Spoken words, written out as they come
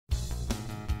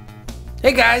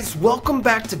Hey guys, welcome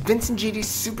back to Vincent GD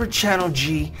Super Channel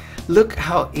G. Look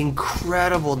how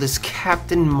incredible this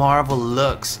Captain Marvel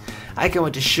looks. I can't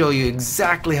wait to show you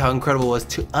exactly how incredible it was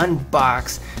to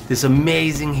unbox this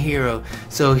amazing hero.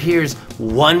 So here's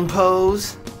one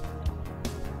pose.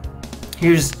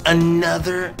 Here's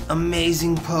another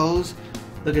amazing pose.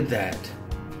 Look at that.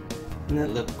 Doesn't that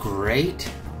look great?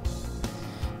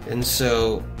 And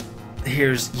so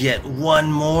here's yet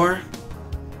one more.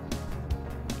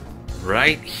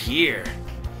 Right here.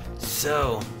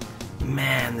 So,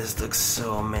 man, this looks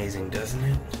so amazing, doesn't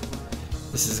it?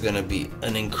 This is gonna be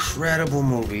an incredible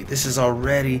movie. This is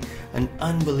already an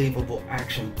unbelievable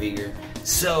action figure.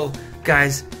 So,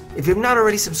 guys, if you've not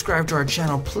already subscribed to our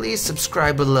channel, please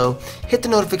subscribe below. Hit the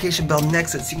notification bell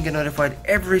next to it so you can get notified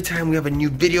every time we have a new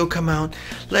video come out.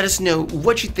 Let us know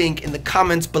what you think in the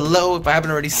comments below if I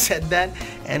haven't already said that.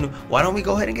 And why don't we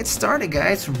go ahead and get started,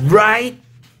 guys? Right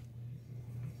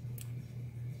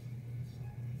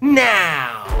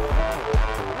now.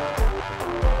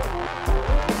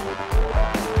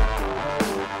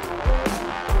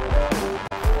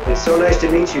 It's so nice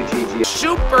to meet you, Gigi.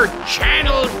 Super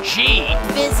Channel G.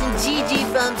 Vincent GG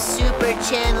from Super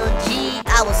Channel G.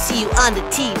 I will see you on the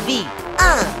TV.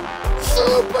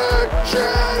 Super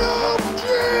Channel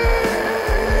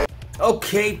G.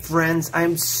 Okay, friends,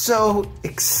 I'm so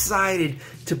excited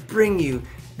to bring you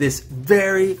this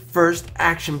very first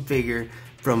action figure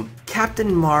from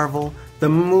Captain Marvel, the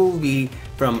movie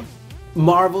from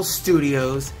Marvel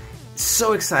Studios.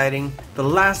 So exciting. The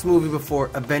last movie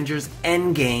before Avengers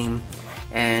Endgame.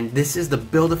 And this is the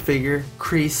Build-A-Figure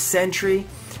KREE SENTRY.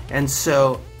 And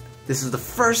so this is the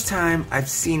first time I've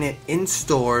seen it in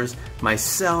stores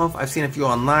myself. I've seen a few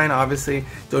online, obviously.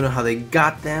 Don't know how they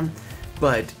got them.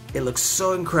 But it looks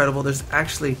so incredible. There's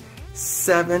actually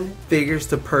 7 figures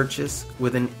to purchase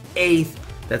with an 8th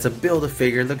that's a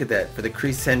Build-A-Figure. Look at that for the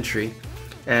KREE SENTRY,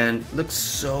 and looks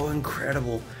so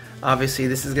incredible. Obviously,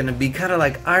 this is going to be kind of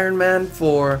like Iron Man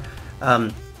for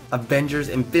Avengers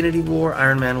Infinity War.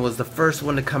 Iron Man was the first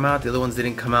one to come out. The other ones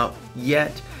didn't come out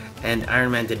yet, and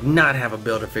Iron Man did not have a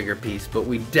Build-A-Figure piece, but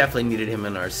we definitely needed him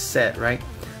in our set, right?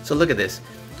 So look at this.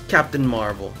 Captain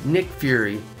Marvel, Nick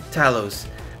Fury, Talos,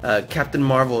 Captain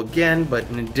Marvel again, but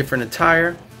in a different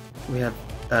attire. We have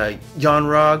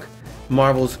Yon-Rogg,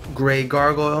 Marvel's Gray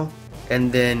Gargoyle,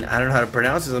 and then I don't know how to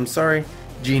pronounce this, I'm sorry,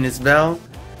 Genus Vel.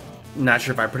 Not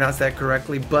sure if I pronounced that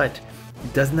correctly, but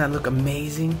doesn't that look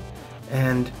amazing?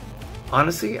 And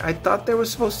honestly, I thought there was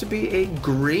supposed to be a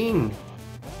green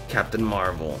Captain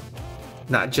Marvel,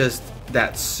 not just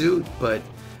that suit, but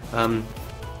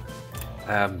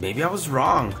maybe I was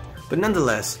wrong. But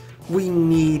nonetheless, we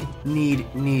need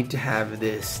to have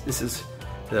this. This is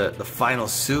the final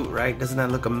suit, right? Doesn't that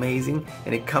look amazing?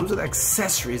 And it comes with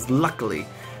accessories, luckily.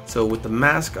 So with the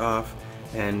mask off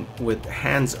and with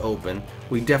hands open,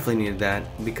 we definitely needed that,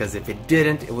 because if it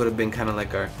didn't, it would have been kind of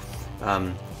like our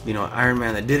Iron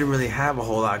Man that didn't really have a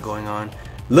whole lot going on.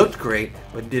 Looked great,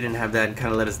 but didn't have that and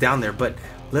kind of let us down there. But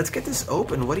let's get this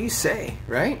open. What do you say,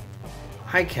 right?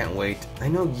 I can't wait. I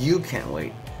know you can't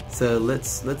wait. So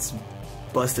let's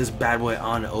bust this bad boy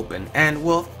on open. And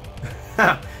well,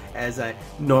 as I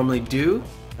normally do,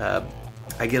 I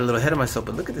get a little ahead of myself,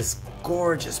 but look at this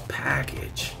gorgeous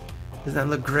package. Doesn't that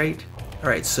look great?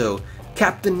 Alright, so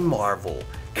Captain Marvel.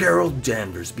 Carol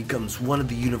Danvers becomes one of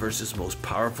the universe's most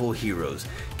powerful heroes.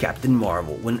 Captain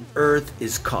Marvel, when Earth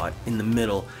is caught in the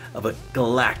middle of a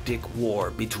galactic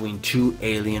war between 2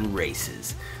 alien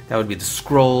races. That would be the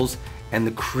Skrulls and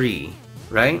the KREE,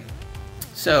 right?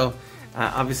 So,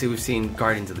 obviously we've seen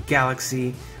Guardians of the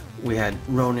Galaxy. We had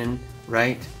Ronan,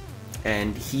 right?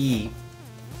 And he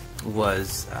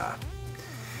was a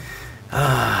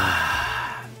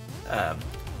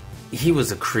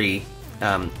KREE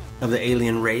of the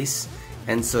alien race,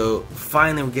 and so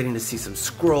finally we're getting to see some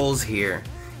Skrulls here.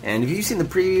 And if you've seen the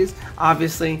previews,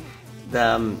 obviously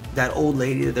that old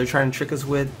lady that they're trying to trick us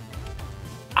with,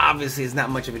 obviously it's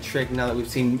not much of a trick now that we've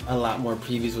seen a lot more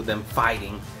previews with them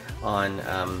fighting on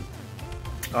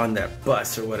that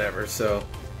bus or whatever. So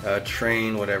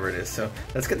train, whatever it is. So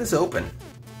let's get this open.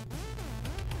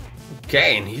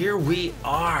 Okay, and here we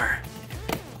are.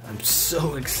 I'm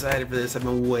so excited for this. I've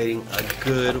been waiting a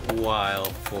good while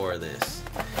for this.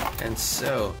 And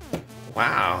so,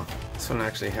 wow, this one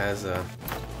actually has a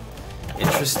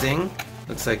interesting.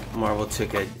 Looks like Marvel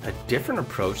took a different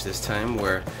approach this time,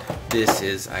 where this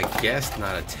is, I guess,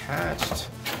 not attached,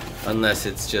 unless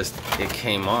it's just it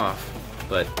came off.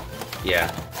 But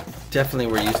yeah, definitely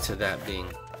we're used to that being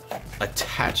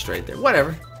attached right there.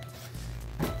 Whatever.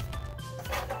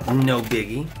 No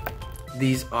biggie.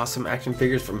 These awesome action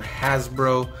figures from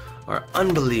Hasbro are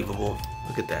unbelievable.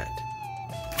 Look at that.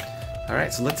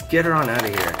 Alright, so let's get her on out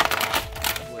of here.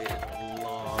 I've waited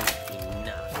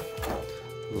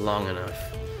long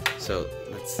enough. So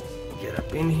let's get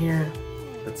up in here.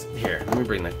 Let me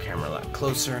bring the camera a lot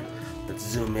closer. Let's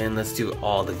zoom in. Let's do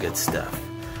all the good stuff.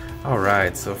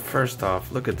 Alright, so first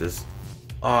off, look at this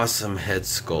awesome head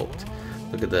sculpt.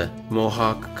 Look at the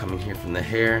mohawk coming here from the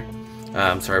hair.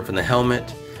 From the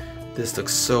helmet. This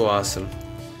looks so awesome.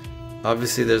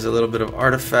 Obviously there's a little bit of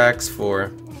artifacts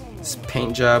for this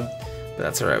paint job, but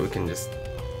that's alright, we can just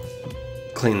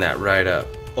clean that right up.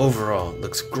 Overall,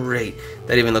 looks great.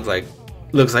 That even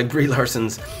looks like Brie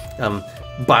Larson's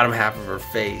bottom half of her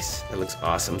face. It looks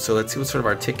awesome. So let's see what sort of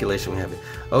articulation we have.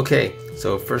 Okay,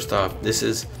 so first off, this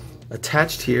is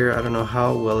attached here. I don't know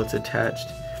how well it's attached,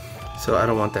 so I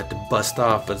don't want that to bust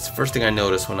off, but it's the first thing I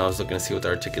noticed when I was looking to see what the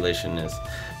articulation is.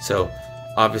 So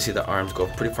obviously the arms go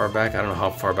pretty far back. I don't know how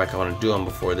far back I want to do them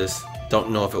before this.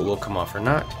 Don't know if it will come off or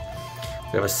not.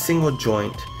 We have a single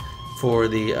joint for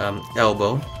the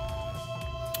elbow.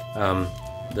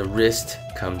 The wrist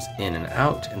comes in and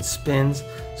out and spins,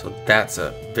 so that's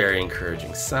a very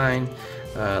encouraging sign.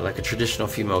 Like a traditional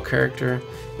female character,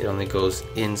 it only goes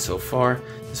in so far.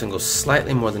 This one goes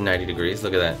slightly more than 90 degrees.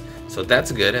 Look at that. So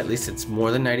that's good. At least it's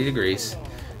more than 90 degrees.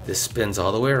 This spins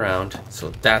all the way around, so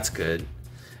that's good.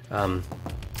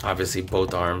 Obviously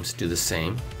both arms do the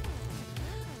same.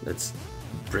 Let's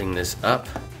bring this up.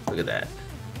 Look at that.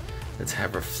 Let's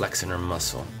have her flexing her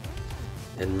muscle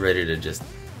and ready to just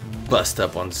bust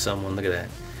up on someone. Look at that.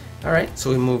 Alright, so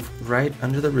we move right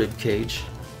under the rib cage,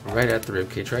 right at the rib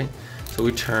cage, right? So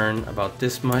we turn about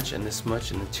this much and this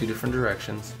much in the two different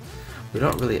directions. We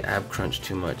don't really ab crunch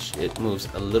too much. It moves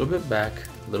a little bit back,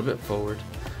 a little bit forward.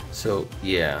 So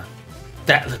yeah,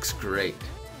 that looks great.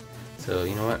 So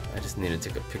you know what? I just need to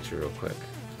take a picture real quick.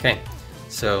 Okay,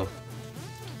 so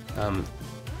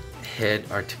head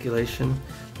articulation.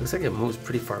 Looks like it moves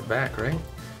pretty far back, right?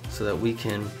 So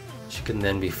that she can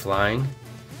then be flying.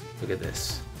 Look at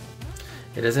this.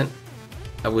 It doesn't,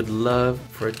 I would love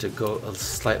for it to go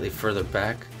slightly further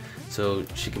back so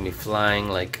she can be flying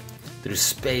like through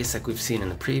space like we've seen in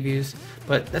the previews,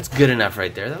 but that's good enough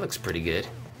right there. That looks pretty good.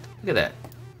 Look at that.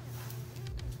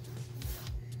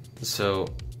 So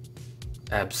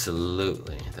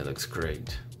absolutely, that looks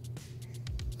great.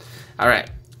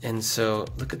 Alright, and so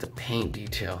look at the paint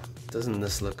detail. Doesn't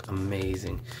this look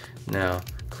amazing? Now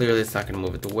clearly it's not going to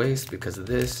move at the waist because of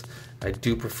this. I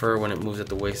do prefer when it moves at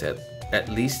the waist at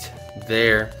least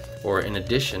there, or in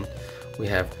addition we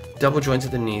have double joints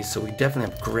at the knees, so we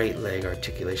definitely have great leg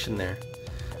articulation there.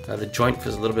 The joint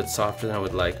feels a little bit softer than I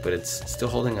would like, but it's still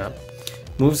holding up.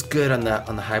 Moves good on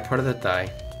the high part of the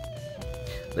thigh.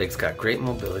 Legs got great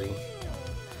mobility.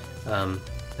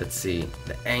 Let's see,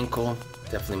 the ankle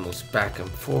definitely moves back and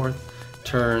forth,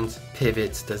 turns,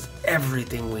 pivots, does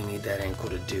everything we need that ankle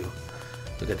to do.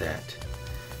 Look at that.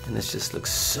 And this just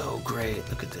looks so great.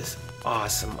 Look at this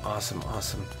awesome, awesome,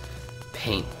 awesome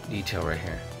paint detail right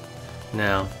here.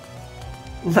 Now,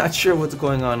 not sure what's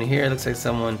going on here. It looks like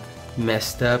someone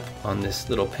messed up on this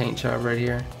little paint job right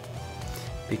here,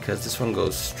 because this one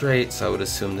goes straight, so I would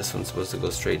assume this one's supposed to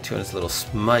go straight too, and it's a little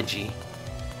smudgy.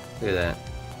 Look at that.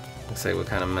 Looks like we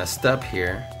kind of messed up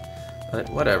here, but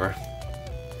whatever.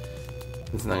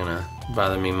 It's not gonna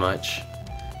bother me much.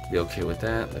 Be okay with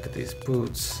that. Look at these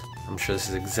boots. I'm sure this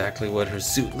is exactly what her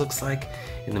suit looks like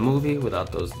in the movie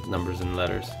without those numbers and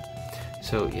letters.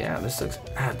 So yeah, this looks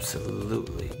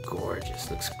absolutely gorgeous.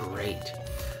 Looks great.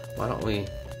 Why don't we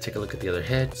take a look at the other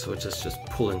head? So it's just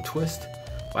pull and twist.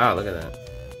 Wow, look at that.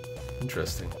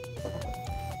 Interesting.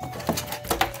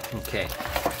 Okay,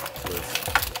 so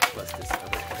let's bust this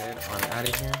other head on out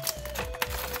of here.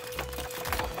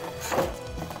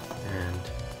 And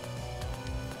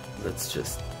let's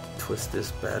just twist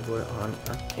this bad boy on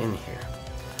up in here.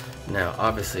 Now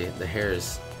obviously the hair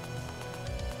is,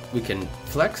 we can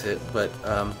flex it, but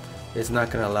it's not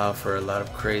going to allow for a lot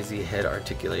of crazy head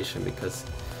articulation, because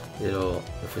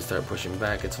if we start pushing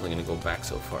back, it's only going to go back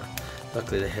so far.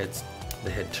 Luckily the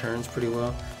head turns pretty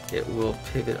well. It will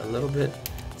pivot a little bit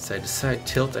side to side,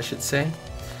 tilt I should say,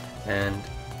 and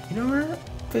you know, her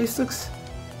face looks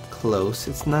close.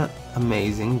 It's not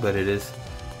amazing, but it is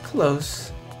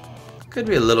close. Could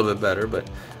be a little bit better, but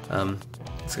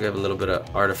looks like I have a little bit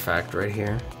of artifact right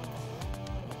here,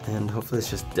 and hopefully it's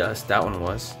just dust. That one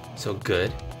was so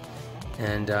good.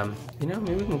 And you know,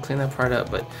 maybe we can clean that part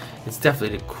up, but it's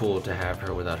definitely cool to have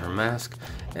her without her mask.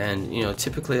 And you know,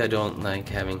 typically I don't like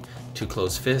having too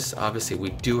close fists. Obviously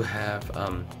we do have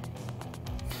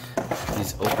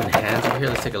these open hands over here.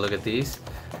 Let's take a look at these.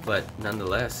 but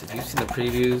nonetheless, if you've seen the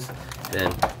previews,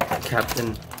 then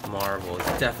Captain Marvel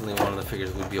is definitely one of the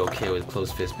figures we'd be okay with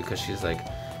closed fist because she's like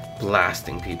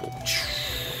blasting people.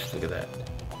 Look at that.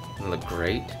 Doesn't it look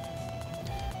great?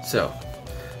 So,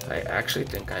 I actually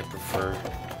think I prefer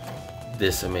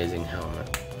this amazing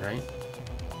helmet, right?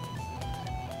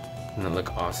 Doesn't it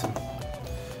look awesome?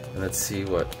 And let's see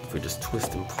what, if we just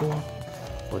twist and pull,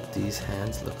 what these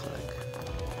hands look like.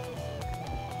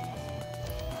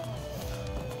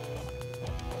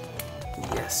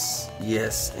 Yes,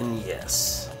 yes, and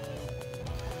yes.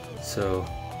 So,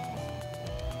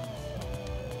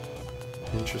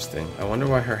 interesting. I wonder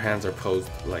why her hands are posed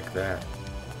like that.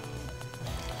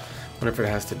 I wonder if it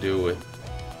has to do with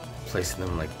placing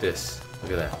them like this.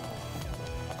 Look at that.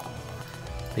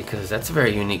 Because that's a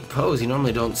very unique pose. You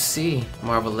normally don't see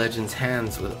Marvel Legends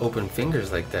hands with open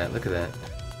fingers like that. Look at that.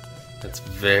 That's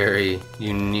very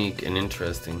unique and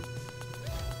interesting.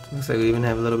 Looks like we even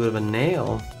have a little bit of a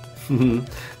nail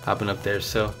popping up there,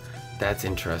 so that's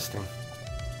interesting.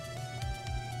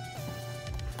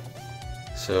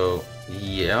 So,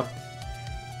 yep,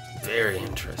 very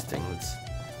interesting. Let's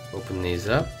open these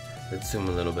up. Let's zoom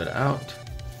a little bit out.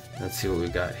 Let's see what we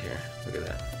got here. Look at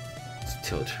that. Let's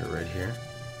tilt her right here.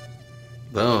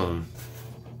 Boom.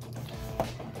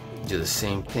 Do the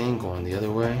same thing, going the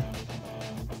other way.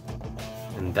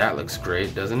 And that looks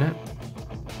great, doesn't it?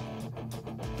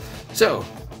 So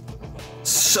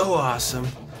awesome.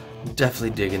 I'm definitely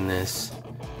digging this.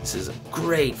 This is a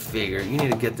great figure. You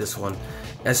need to get this one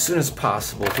as soon as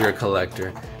possible if you're a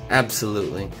collector.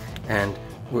 Absolutely. And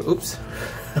we're, oops,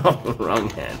 wrong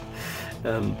hand.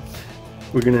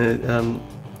 We're gonna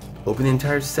open the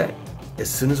entire set as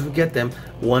soon as we get them,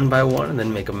 one by one, and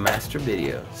then make a master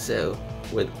video. So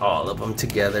with all of them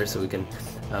together, so we can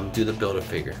do the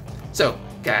Build-A-Figure. So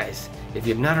guys, if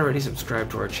you have not already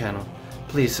subscribed to our channel,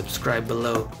 please subscribe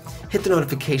below. Hit the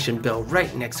notification bell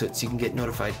right next to it so you can get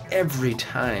notified every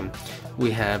time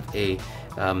we have a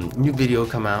new video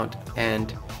come out.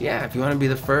 And yeah, if you want to be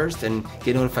the first and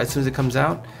get notified as soon as it comes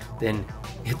out, then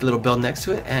hit the little bell next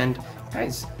to it. And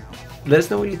guys, let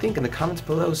us know what you think in the comments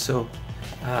below. So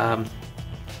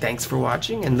thanks for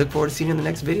watching, and look forward to seeing you in the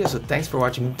next video. So thanks for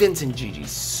watching Vincent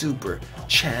Gigi's Super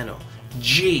Channel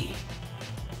G.